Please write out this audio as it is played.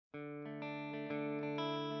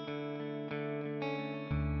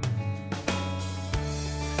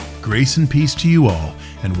Grace and peace to you all,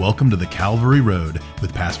 and welcome to the Calvary Road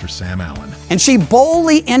with Pastor Sam Allen. And she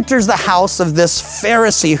boldly enters the house of this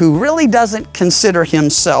Pharisee who really doesn't consider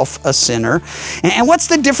himself a sinner. And what's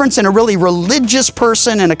the difference in a really religious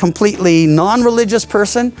person and a completely non-religious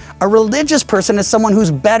person? A religious person is someone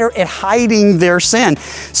who's better at hiding their sin.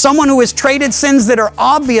 Someone who has traded sins that are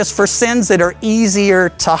obvious for sins that are easier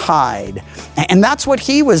to hide. And that's what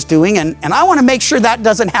he was doing, and I want to make sure that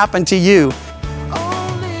doesn't happen to you.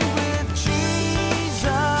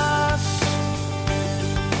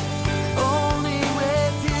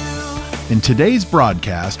 In today's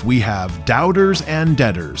broadcast, we have Doubters and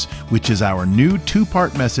Debtors, which is our new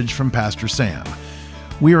two-part message from Pastor Sam.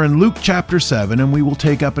 We are in Luke chapter 7, and we will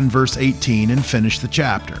take up in verse 18 and finish the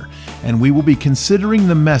chapter. And we will be considering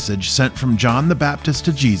the message sent from John the Baptist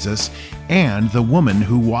to Jesus and the woman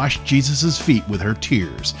who washed Jesus' feet with her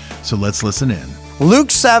tears. So let's listen in.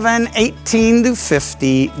 Luke 7, 18 to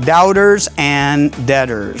 50, Doubters and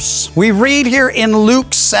Debtors. We read here in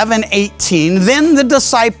Luke 7, 18, Then the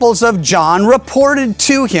disciples of John reported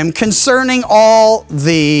to him concerning all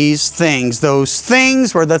these things. Those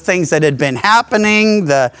things were the things that had been happening,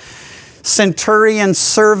 the centurion's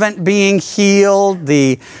servant being healed,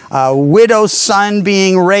 the widow's son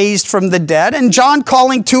being raised from the dead. And John,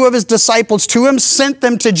 calling two of his disciples to him, sent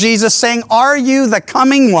them to Jesus, saying, Are you the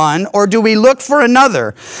coming one, or do we look for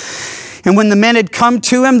another? And when the men had come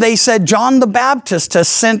to him, they said, John the Baptist has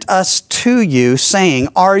sent us to you, saying,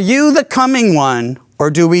 Are you the coming one,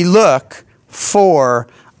 or do we look for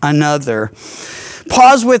another?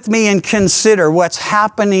 Pause with me and consider what's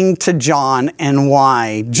happening to John and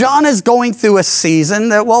why. John is going through a season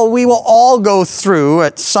that, we will all go through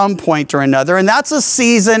at some point or another, and that's a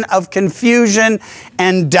season of confusion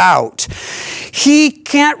and doubt. He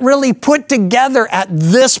can't really put together at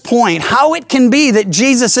this point how it can be that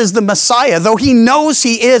Jesus is the Messiah, though he knows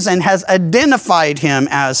he is and has identified him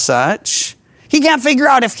as such. He can't figure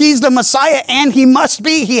out if he's the Messiah, and he must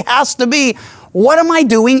be, he has to be. What am I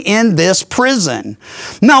doing in this prison?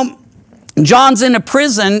 Now, John's in a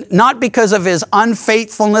prison not because of his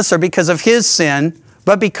unfaithfulness or because of his sin,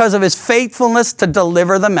 but because of his faithfulness to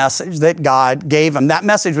deliver the message that God gave him. That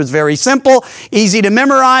message was very simple, easy to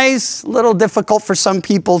memorize, a little difficult for some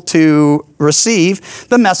people to receive.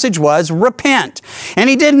 The message was repent. And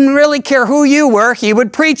he didn't really care who you were. He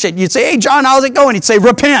would preach it. You'd say, Hey, John, how's it going? He'd say,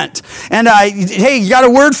 repent. And hey, you got a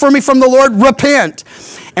word for me from the Lord? Repent.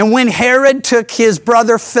 And when Herod took his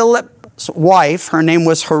brother Philip's wife, her name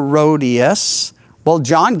was Herodias,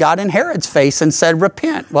 John got in Herod's face and said,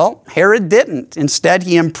 repent. Herod didn't. Instead,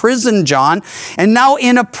 he imprisoned John. And now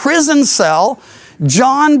in a prison cell,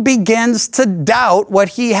 John begins to doubt what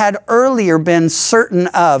he had earlier been certain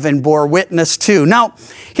of and bore witness to. Now,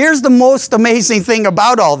 here's the most amazing thing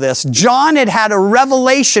about all this. John had had a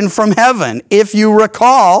revelation from heaven. If you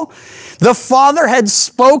recall, the Father had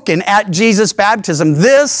spoken at Jesus' baptism,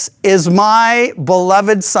 This is my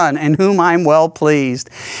beloved Son, in whom I'm well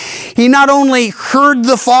pleased. He not only heard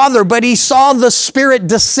the Father, but he saw the Spirit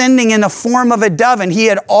descending in the form of a dove, and he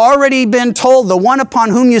had already been told, the one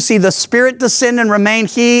upon whom you see the Spirit descend and remain,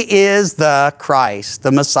 he is the Christ,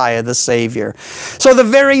 the Messiah, the Savior. So the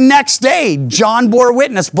very next day, John bore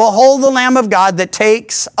witness, Behold the Lamb of God that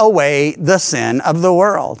takes away the sin of the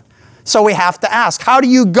world. So we have to ask, how do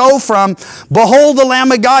you go from behold the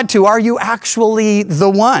Lamb of God to are you actually the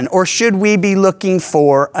one? Or should we be looking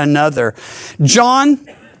for another? John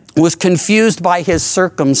was confused by his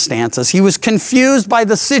circumstances. He was confused by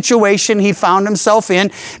the situation he found himself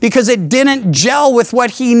in because it didn't gel with what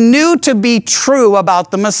he knew to be true about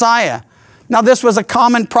the Messiah. Now, this was a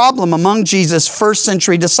common problem among Jesus' first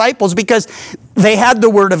century disciples because they had the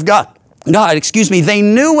Word of God. They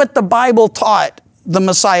knew what the Bible taught the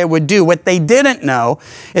Messiah would do. What they didn't know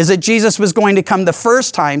is that Jesus was going to come the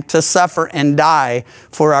first time to suffer and die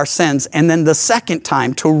for our sins, and then the second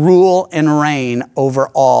time to rule and reign over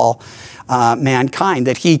all mankind.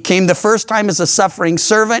 That he came the first time as a suffering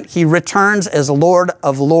servant. He returns as Lord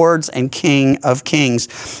of Lords and King of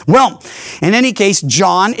Kings. In any case,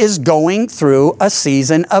 John is going through a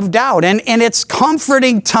season of doubt. And it's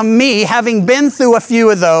comforting to me, having been through a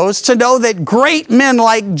few of those, to know that great men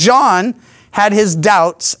like John had his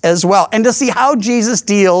doubts as well, and to see how Jesus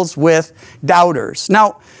deals with doubters.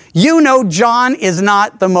 Now, you know John is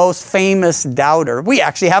not the most famous doubter. We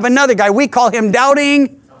actually have another guy. We call him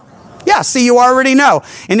Doubting. Yeah, see, you already know.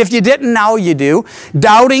 And if you didn't, now you do.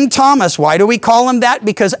 Doubting Thomas. Why do we call him that?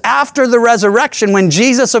 Because after the resurrection, when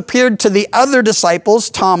Jesus appeared to the other disciples,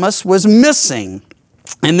 Thomas was missing.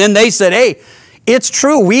 And then they said, Hey, It's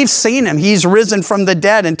true. We've seen him. He's risen from the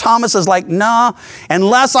dead. And Thomas is like, nah,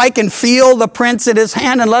 unless I can feel the prints in his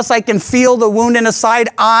hand, unless I can feel the wound in his side,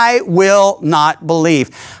 I will not believe.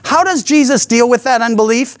 How does Jesus deal with that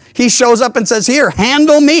unbelief? He shows up and says, here,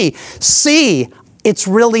 handle me. See, it's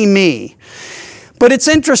really me. But it's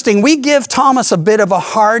interesting, we give Thomas a bit of a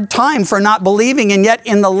hard time for not believing, and yet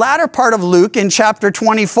in the latter part of Luke, in chapter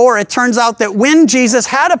 24, it turns out that when Jesus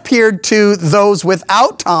had appeared to those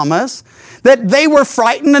without Thomas, that they were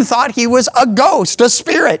frightened and thought he was a ghost, a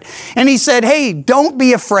spirit. And he said, hey, don't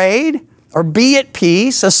be afraid, or be at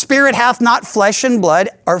peace. A spirit hath not flesh and blood,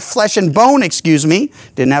 or flesh and bone, excuse me.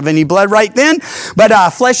 Didn't have any blood right then, but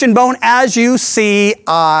flesh and bone, as you see,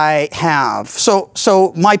 I have.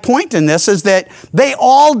 So my point in this is that they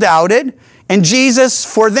all doubted, and Jesus,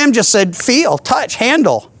 for them, just said, feel, touch,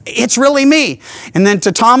 handle. It's really me. And then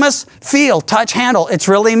to Thomas, feel, touch, handle. It's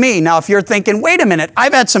really me. Now, if you're thinking, wait a minute,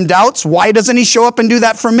 I've had some doubts. Why doesn't he show up and do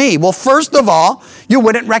that for me? Well, first of all, you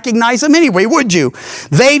wouldn't recognize him anyway, would you?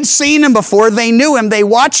 They'd seen him before. They knew him. They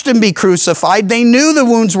watched him be crucified. They knew the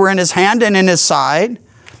wounds were in his hand and in his side.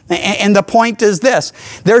 And the point is this.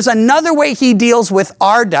 There's another way he deals with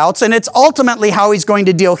our doubts, and it's ultimately how he's going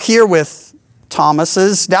to deal here with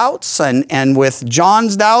Thomas's doubts and with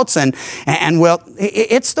John's doubts and well,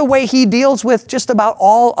 it's the way he deals with just about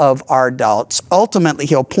all of our doubts. Ultimately,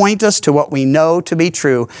 he'll point us to what we know to be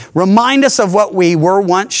true, remind us of what we were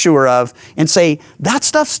once sure of, and say, that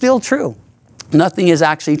stuff's still true. Nothing has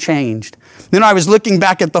actually changed. Then I was looking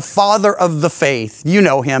back at the father of the faith. You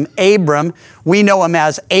know him, Abram. We know him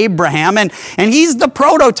as Abraham. And he's the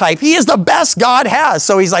prototype. He is the best God has.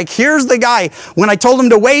 So he's like, here's the guy. When I told him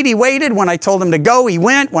to wait, he waited. When I told him to go, he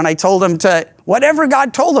went. When I told him to, whatever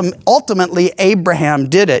God told him, ultimately Abraham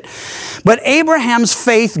did it. But Abraham's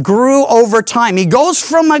faith grew over time. He goes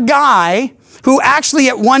from a guy who actually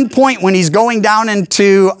at one point when he's going down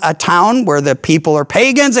into a town where the people are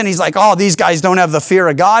pagans and he's like, oh, these guys don't have the fear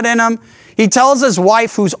of God in them. He tells his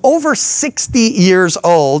wife, who's over 60 years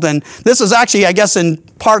old, and this is actually, I guess, in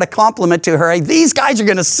part a compliment to her, hey, these guys are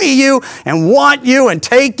going to see you and want you and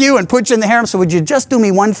take you and put you in the harem, so would you just do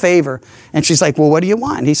me one favor? And she's like, well, what do you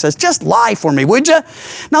want? And he says, just lie for me, would you?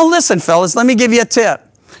 Now listen, fellas, let me give you a tip.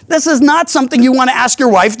 This is not something you want to ask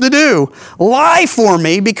your wife to do. Lie for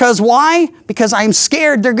me, because why? Because I'm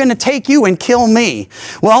scared they're going to take you and kill me.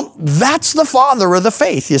 Well, that's the father of the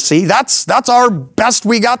faith, you see. That's our best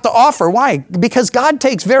we got to offer. Why? Because God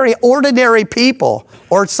takes very ordinary people,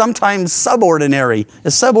 or sometimes subordinary.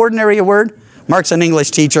 Is subordinary a word? Mark's an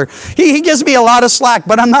English teacher. He gives me a lot of slack,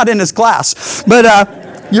 but I'm not in his class.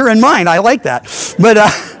 But you're in mine. I like that.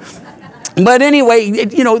 But anyway,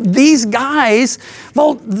 you know, these guys,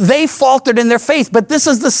 well, they faltered in their faith. But this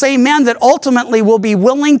is the same man that ultimately will be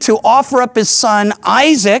willing to offer up his son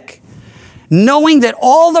Isaac, knowing that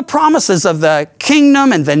all the promises of the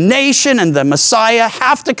kingdom and the nation and the Messiah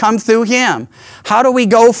have to come through him. How do we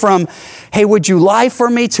go from, hey, would you lie for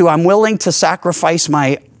me, to I'm willing to sacrifice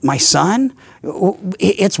my son?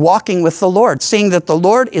 It's walking with the Lord, seeing that the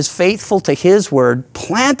Lord is faithful to his word,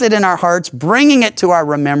 planted in our hearts, bringing it to our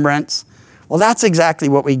remembrance. Well, that's exactly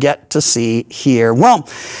what we get to see here. Well,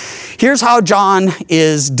 here's how John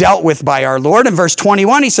is dealt with by our Lord. In verse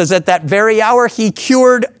 21, he says, at that very hour he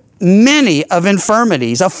cured many of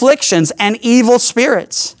infirmities, afflictions, and evil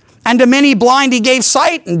spirits. And to many blind he gave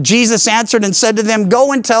sight. And Jesus answered and said to them,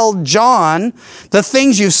 go and tell John the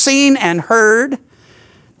things you've seen and heard,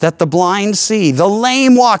 that the blind see, the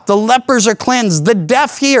lame walk, the lepers are cleansed, the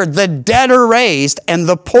deaf hear, the dead are raised, and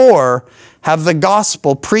the poor have the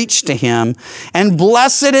gospel preached to him. And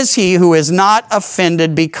blessed is he who is not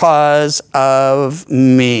offended because of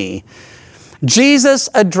me. Jesus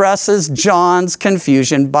addresses John's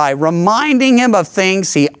confusion by reminding him of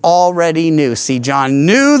things he already knew. See, John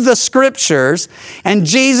knew the scriptures, and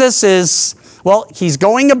Jesus is, well, he's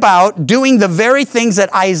going about doing the very things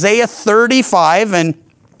that Isaiah 35, and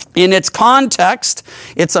in its context,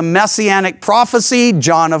 it's a messianic prophecy.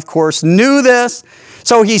 John, of course, knew this.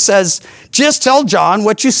 So he says, just tell John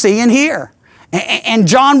what you see and hear. And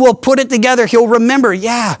John will put it together. He'll remember,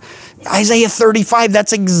 yeah, Isaiah 35,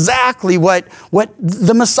 that's exactly what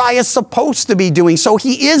the Messiah is supposed to be doing. So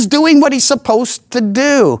he is doing what he's supposed to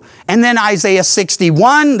do. And then Isaiah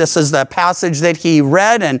 61, this is the passage that he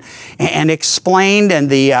read and explained in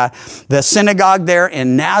the synagogue there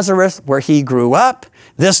in Nazareth where he grew up.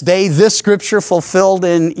 This day, this scripture fulfilled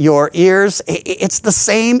in your ears. It's the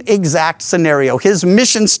same exact scenario. His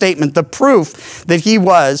mission statement, the proof that he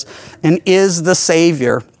was and is the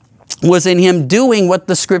Savior, was in him doing what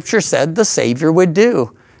the scripture said the Savior would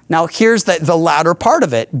do. Now here's the latter part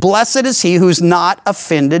of it. Blessed is he who's not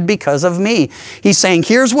offended because of me. He's saying,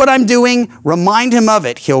 here's what I'm doing. Remind him of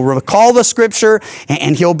it. He'll recall the scripture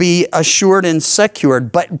and he'll be assured and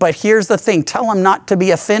secured. But here's the thing. Tell him not to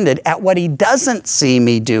be offended at what he doesn't see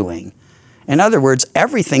me doing. In other words,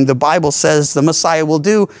 everything the Bible says the Messiah will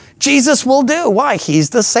do, Jesus will do. Why? He's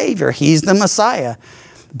the Savior. He's the Messiah.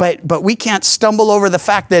 But we can't stumble over the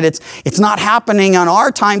fact that it's not happening on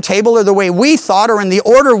our timetable or the way we thought or in the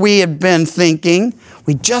order we had been thinking.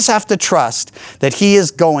 We just have to trust that he is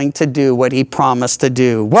going to do what he promised to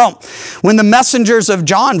do. Well, when the messengers of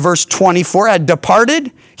John, verse 24, had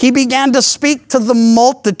departed, he began to speak to the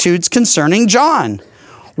multitudes concerning John.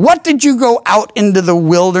 What did you go out into the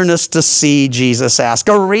wilderness to see, Jesus asked?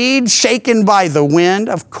 A reed shaken by the wind?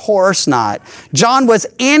 Of course not. John was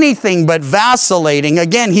anything but vacillating.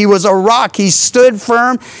 Again, he was a rock. He stood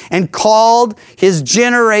firm and called his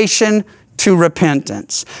generation to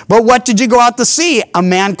repentance. But what did you go out to see? A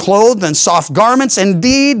man clothed in soft garments.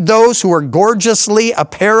 Indeed, those who are gorgeously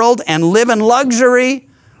appareled and live in luxury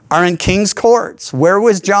are in king's courts. Where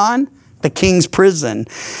was John? The king's prison.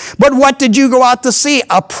 But what did you go out to see?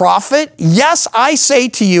 A prophet? Yes, I say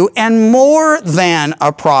to you, and more than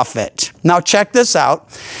a prophet. Now check this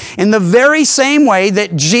out. In the very same way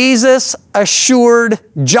that Jesus assured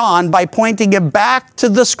John by pointing him back to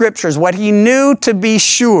the scriptures, what he knew to be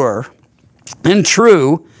sure and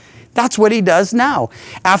true, that's what he does now.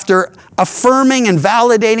 After affirming and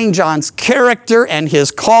validating John's character and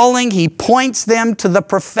his calling, he points them to the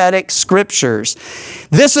prophetic scriptures.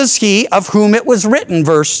 This is he of whom it was written,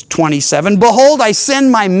 verse 27, Behold, I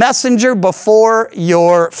send my messenger before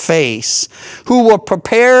your face, who will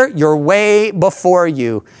prepare your way before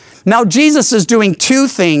you. Now, Jesus is doing two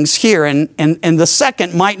things here, and the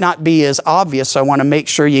second might not be as obvious, so I want to make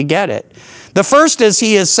sure you get it. The first is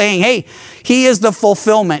he is saying, hey, he is the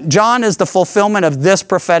fulfillment. John is the fulfillment of this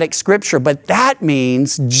prophetic scripture. But that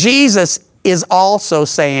means Jesus is also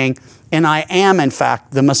saying, and I am, in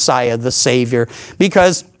fact, the Messiah, the Savior.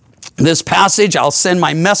 Because this passage, I'll send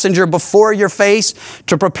my messenger before your face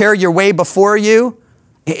to prepare your way before you.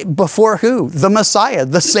 Before who? The Messiah,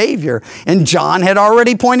 the Savior. And John had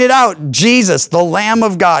already pointed out Jesus, the Lamb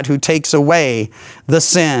of God who takes away the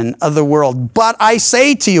sin of the world. But I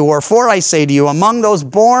say to you, or for I say to you, among those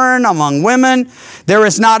born among women, there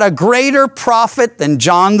is not a greater prophet than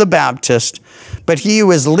John the Baptist. But he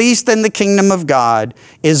who is least in the kingdom of God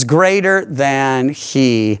is greater than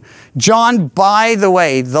he. John, by the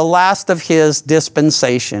way, the last of his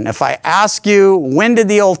dispensation. If I ask you, when did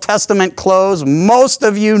the Old Testament close? Most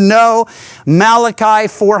of you know Malachi,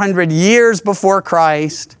 400 years before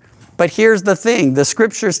Christ. But here's the thing. The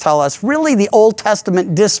scriptures tell us really the Old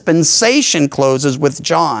Testament dispensation closes with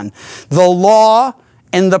John. The law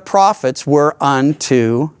and the prophets were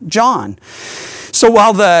unto John. So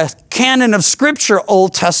while the canon of Scripture,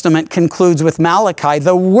 Old Testament, concludes with Malachi,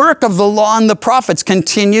 the work of the law and the prophets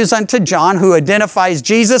continues unto John, who identifies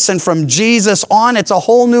Jesus, and from Jesus on, it's a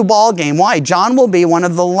whole new ballgame. Why? John will be one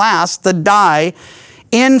of the last to die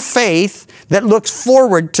in faith that looks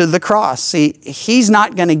forward to the cross. See, he's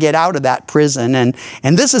not going to get out of that prison, and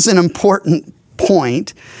this is an important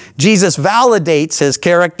point. Jesus validates his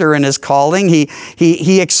character and his calling.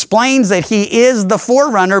 He explains that he is the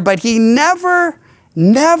forerunner, but he never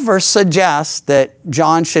suggests that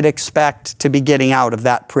John should expect to be getting out of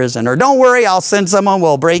that prison. Or don't worry, I'll send someone,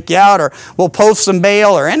 we'll break you out, or we'll post some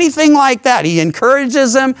bail, or anything like that. He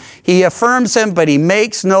encourages him, he affirms him, but he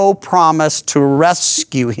makes no promise to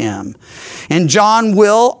rescue him. And John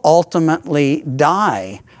will ultimately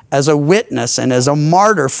die as a witness and as a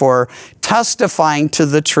martyr for testifying to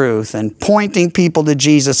the truth and pointing people to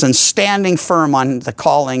Jesus and standing firm on the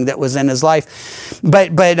calling that was in his life.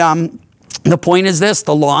 But the point is this,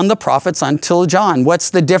 the law and the prophets until John. What's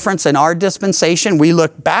the difference in our dispensation? We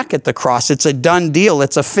look back at the cross. It's a done deal.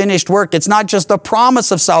 It's a finished work. It's not just a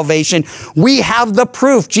promise of salvation. We have the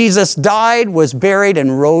proof. Jesus died, was buried,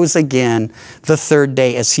 and rose again the third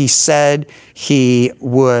day as he said he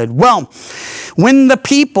would. Well, when the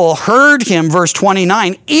people heard him, verse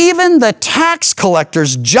 29, even the tax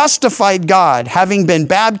collectors justified God, having been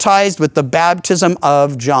baptized with the baptism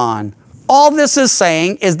of John. All this is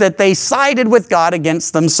saying is that they sided with God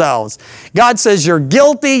against themselves. God says, you're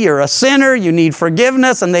guilty, you're a sinner, you need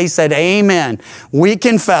forgiveness. And they said, amen. We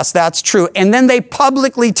confess that's true. And then they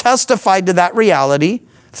publicly testified to that reality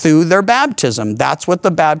through their baptism. That's what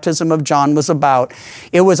the baptism of John was about.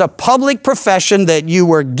 It was a public profession that you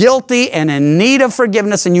were guilty and in need of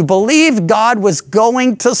forgiveness, and you believed God was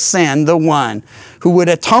going to send the one who would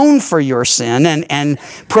atone for your sin and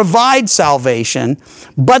provide salvation.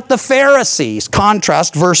 But the Pharisees,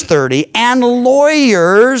 contrast verse 30, and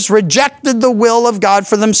lawyers rejected the will of God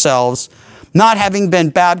for themselves, not having been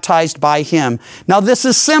baptized by him. Now this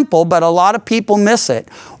is simple, but a lot of people miss it.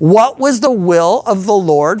 What was the will of the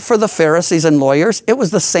Lord for the Pharisees and lawyers? It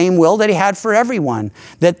was the same will that he had for everyone,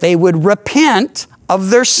 that they would repent of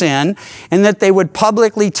their sin and that they would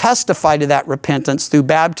publicly testify to that repentance through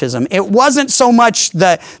baptism. It wasn't so much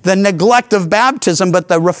the neglect of baptism, but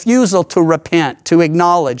the refusal to repent, to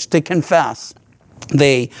acknowledge, to confess.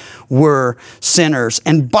 They were sinners.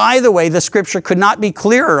 And by the way, the scripture could not be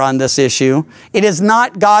clearer on this issue. It is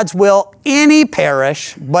not God's will any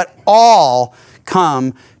perish, but all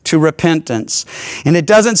come to repentance. And it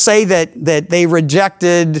doesn't say that they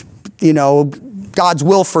rejected, God's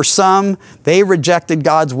will for some. They rejected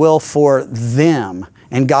God's will for them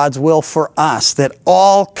and God's will for us, that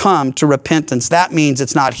all come to repentance. That means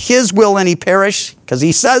it's not his will any perish, because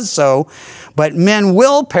he says so, but men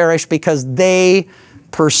will perish because they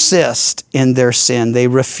persist in their sin. They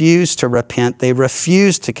refuse to repent. They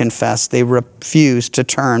refuse to confess. They refuse to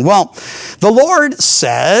turn. Well, the Lord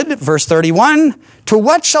said, verse 31, "To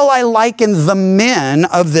what shall I liken the men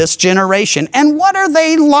of this generation? And what are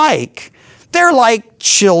they like? They're like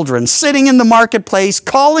children sitting in the marketplace,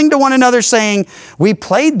 calling to one another, saying, 'We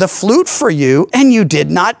played the flute for you, and you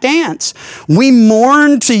did not dance. We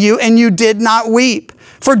mourned to you, and you did not weep.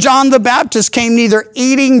 For John the Baptist came neither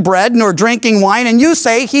eating bread nor drinking wine, and you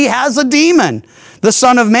say he has a demon. The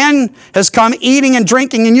Son of Man has come eating and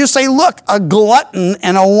drinking, and you say, look, a glutton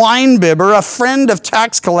and a winebibber, a friend of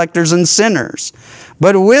tax collectors and sinners.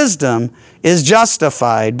 But wisdom is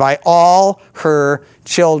justified by all her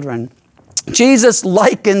children.'" Jesus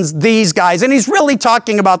likens these guys, and he's really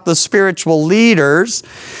talking about the spiritual leaders.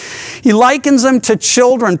 He likens them to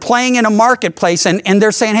children playing in a marketplace, and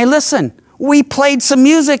they're saying, "Hey, listen, we played some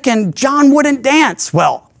music and John wouldn't dance."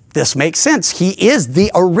 Well, this makes sense. He is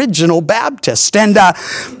the original Baptist. And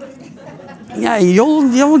yeah,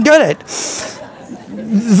 you'll get it.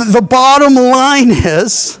 The bottom line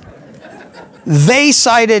is, they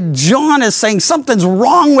cited John as saying something's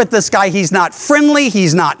wrong with this guy. He's not friendly.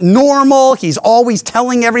 He's not normal. He's always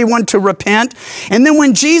telling everyone to repent. And then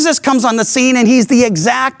when Jesus comes on the scene, and he's the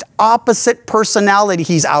exact opposite personality.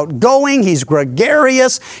 He's outgoing. He's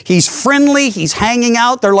gregarious. He's friendly. He's hanging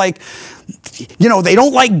out. They're like, they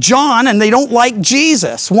don't like John and they don't like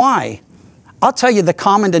Jesus. Why? I'll tell you, the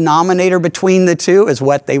common denominator between the two is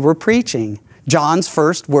what they were preaching. John's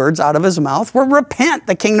first words out of his mouth were, "Repent,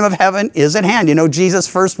 the kingdom of heaven is at hand." Jesus'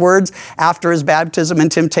 first words after his baptism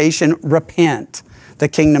and temptation, "Repent, the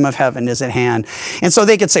kingdom of heaven is at hand." And so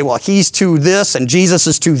they could say, well, he's to this and Jesus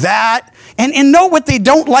is to that. And know what they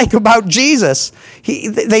don't like about Jesus.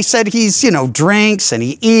 They said he's, drinks and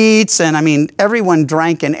he eats. And everyone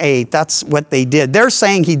drank and ate. That's what they did. They're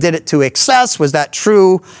saying he did it to excess. Was that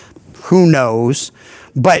true? Who knows?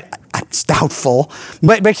 But it's doubtful.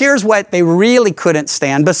 But here's what they really couldn't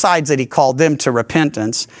stand, besides that he called them to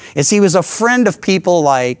repentance, is he was a friend of people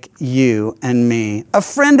like you and me, a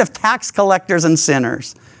friend of tax collectors and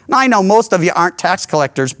sinners. Now, I know most of you aren't tax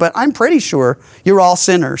collectors, but I'm pretty sure you're all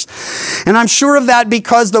sinners. And I'm sure of that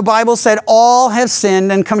because the Bible said all have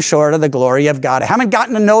sinned and come short of the glory of God. I haven't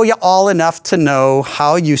gotten to know you all enough to know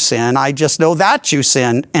how you sin. I just know that you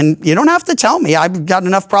sin. And you don't have to tell me. I've got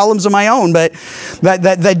enough problems of my own. But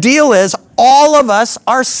the deal is, all of us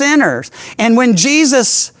are sinners. And when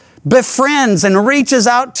Jesus befriends and reaches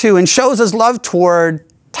out to and shows his love toward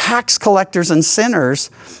tax collectors and sinners,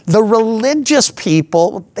 the religious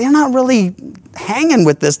people, they're not really hanging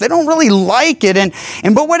with this. They don't really like it.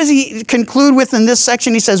 But what does he conclude with in this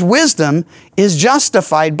section? He says, wisdom is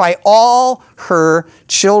justified by all her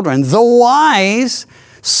children. The wise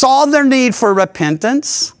saw their need for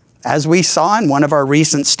repentance, as we saw in one of our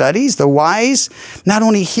recent studies. The wise not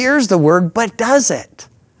only hears the word, but does it.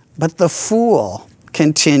 But the fool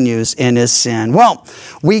continues in his sin. Well,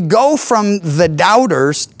 we go from the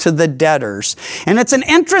doubters to the debtors. And it's an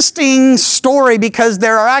interesting story because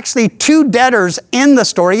there are actually two debtors in the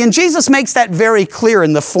story. And Jesus makes that very clear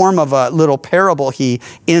in the form of a little parable he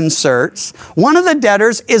inserts. One of the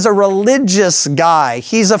debtors is a religious guy.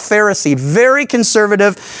 He's a Pharisee, very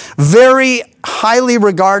conservative, very highly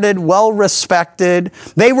regarded, well respected.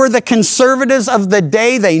 They were the conservatives of the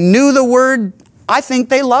day. They knew the word I think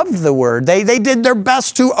they loved the Word. They did their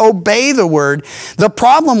best to obey the Word. The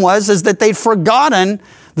problem is that they'd forgotten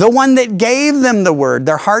the one that gave them the Word.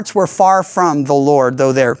 Their hearts were far from the Lord,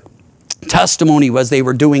 though their testimony was they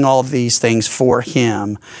were doing all of these things for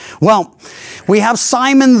Him. Well, we have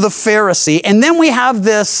Simon the Pharisee, and then we have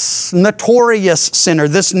this notorious sinner,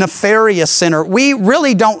 this nefarious sinner. We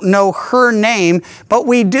really don't know her name, but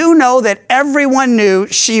we do know that everyone knew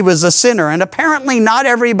she was a sinner, and apparently not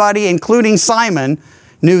everybody, including Simon,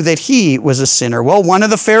 knew that he was a sinner. Well, one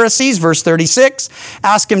of the Pharisees, verse 36,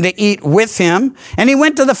 asked him to eat with him. And he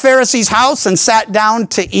went to the Pharisee's house and sat down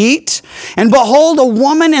to eat. And behold, a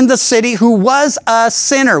woman in the city who was a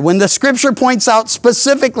sinner. When the scripture points out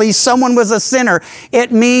specifically someone was a sinner,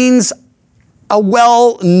 it means a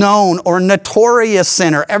well-known or notorious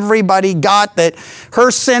sinner. Everybody got that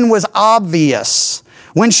her sin was obvious.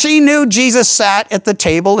 When she knew Jesus sat at the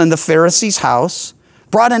table in the Pharisee's house,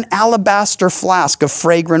 brought an alabaster flask of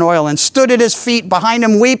fragrant oil and stood at his feet behind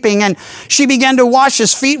him weeping. And she began to wash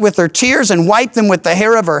his feet with her tears and wiped them with the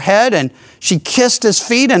hair of her head. And she kissed his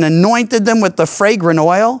feet and anointed them with the fragrant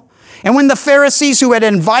oil. And when the Pharisees who had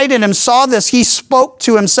invited him saw this, he spoke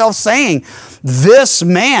to himself saying, "This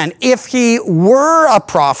man, if he were a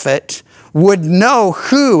prophet, would know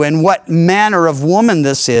who and what manner of woman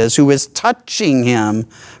this is who is touching him,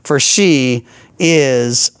 for she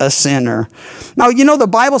is a sinner." Now, you know, the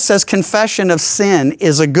Bible says confession of sin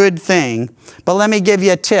is a good thing, but let me give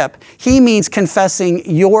you a tip. He means confessing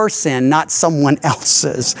your sin, not someone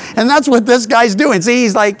else's. And that's what this guy's doing. See,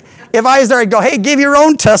 he's like, if I was there, I'd go, hey, give your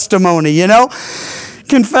own testimony, you know?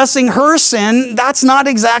 Confessing her sin, that's not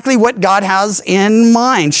exactly what God has in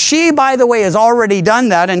mind. She, by the way, has already done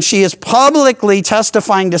that, and she is publicly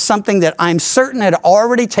testifying to something that I'm certain had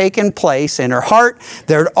already taken place in her heart.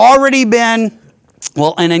 There had already been,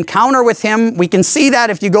 well, an encounter with him. We can see that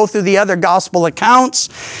if you go through the other gospel accounts,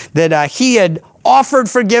 that he had offered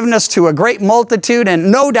forgiveness to a great multitude,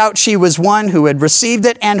 and no doubt she was one who had received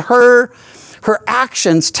it, and her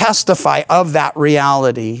actions testify of that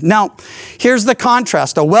reality. Now, here's the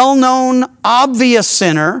contrast. A well-known, obvious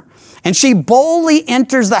sinner, and she boldly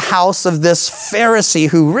enters the house of this Pharisee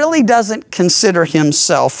who really doesn't consider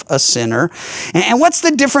himself a sinner. And what's the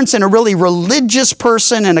difference in a really religious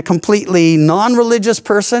person and a completely non-religious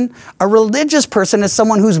person? A religious person is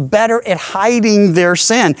someone who's better at hiding their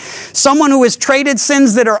sin. Someone who has traded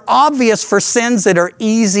sins that are obvious for sins that are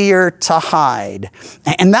easier to hide.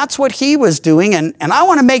 And that's what he was doing. And I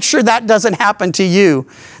want to make sure that doesn't happen to you.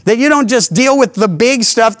 That you don't just deal with the big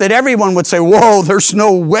stuff that everyone would say, whoa, there's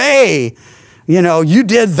no way. You know, you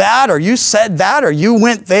did that, or you said that, or you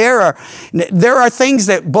went there. Or there are things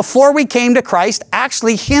that before we came to Christ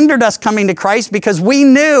actually hindered us coming to Christ because we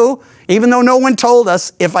knew, even though no one told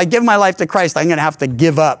us, if I give my life to Christ, I'm going to have to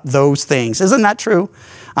give up those things. Isn't that true?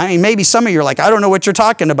 I mean, maybe some of you are like, I don't know what you're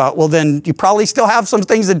talking about. Well, then you probably still have some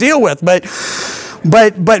things to deal with.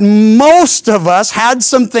 But most of us had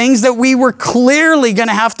some things that we were clearly going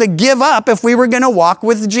to have to give up if we were going to walk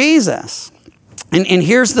with Jesus. And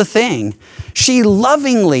here's the thing. She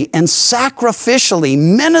lovingly and sacrificially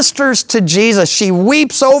ministers to Jesus. She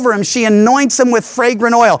weeps over him. She anoints him with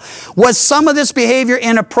fragrant oil. Was some of this behavior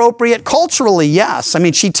inappropriate culturally? Yes. I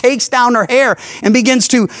mean, she takes down her hair and begins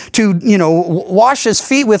to wash his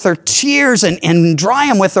feet with her tears and dry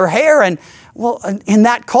him with her hair. And well, in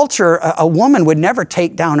that culture, a woman would never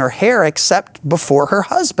take down her hair except before her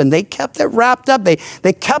husband. They kept it wrapped up. They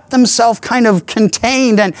kept themselves kind of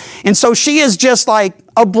contained. And so she is just like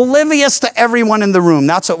oblivious to everyone in the room.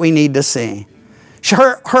 That's what we need to see.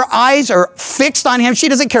 Her eyes are fixed on him. She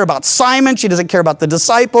doesn't care about Simon. She doesn't care about the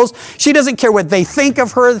disciples. She doesn't care what they think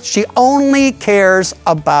of her. She only cares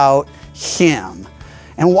about him.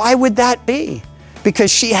 And why would that be?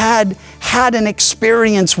 Because she had an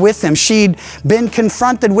experience with him. She'd been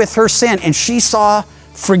confronted with her sin, and she saw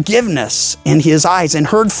forgiveness in his eyes and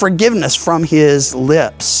heard forgiveness from his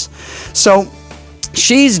lips. So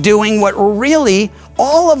she's doing what really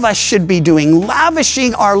all of us should be doing,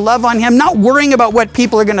 lavishing our love on him, not worrying about what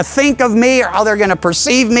people are going to think of me or how they're going to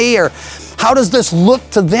perceive me or how does this look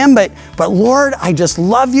to them, but Lord, I just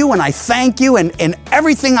love you and I thank you, and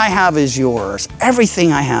everything I have is yours.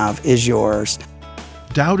 Everything I have is yours.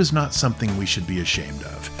 Doubt is not something we should be ashamed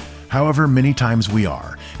of. However, many times we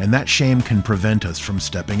are, and that shame can prevent us from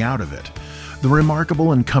stepping out of it. The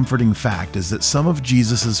remarkable and comforting fact is that some of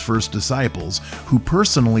Jesus' first disciples, who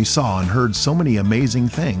personally saw and heard so many amazing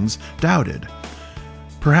things, doubted.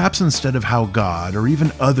 Perhaps instead of how God or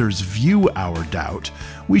even others view our doubt,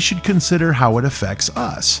 we should consider how it affects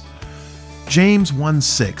us. James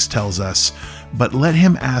 1:6 tells us, "But let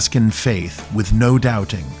him ask in faith with no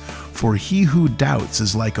doubting. For he who doubts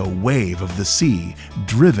is like a wave of the sea,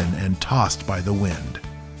 driven and tossed by the wind.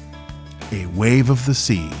 A wave of the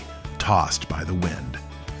sea, tossed by the wind.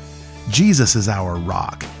 Jesus is our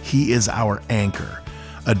rock. He is our anchor.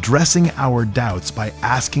 Addressing our doubts by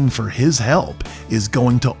asking for His help is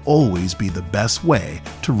going to always be the best way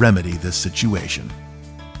to remedy this situation.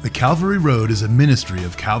 The Calvary Road is a ministry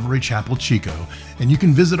of Calvary Chapel Chico, and you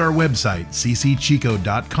can visit our website,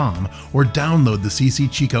 ccchico.com, or download the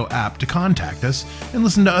CC Chico app to contact us and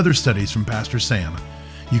listen to other studies from Pastor Sam.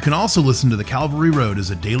 You can also listen to The Calvary Road as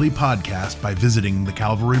a daily podcast by visiting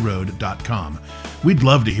thecalvaryroad.com. We'd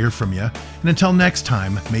love to hear from you, and until next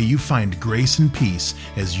time, may you find grace and peace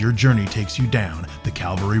as your journey takes you down the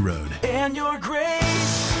Calvary Road. And your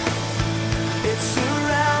grace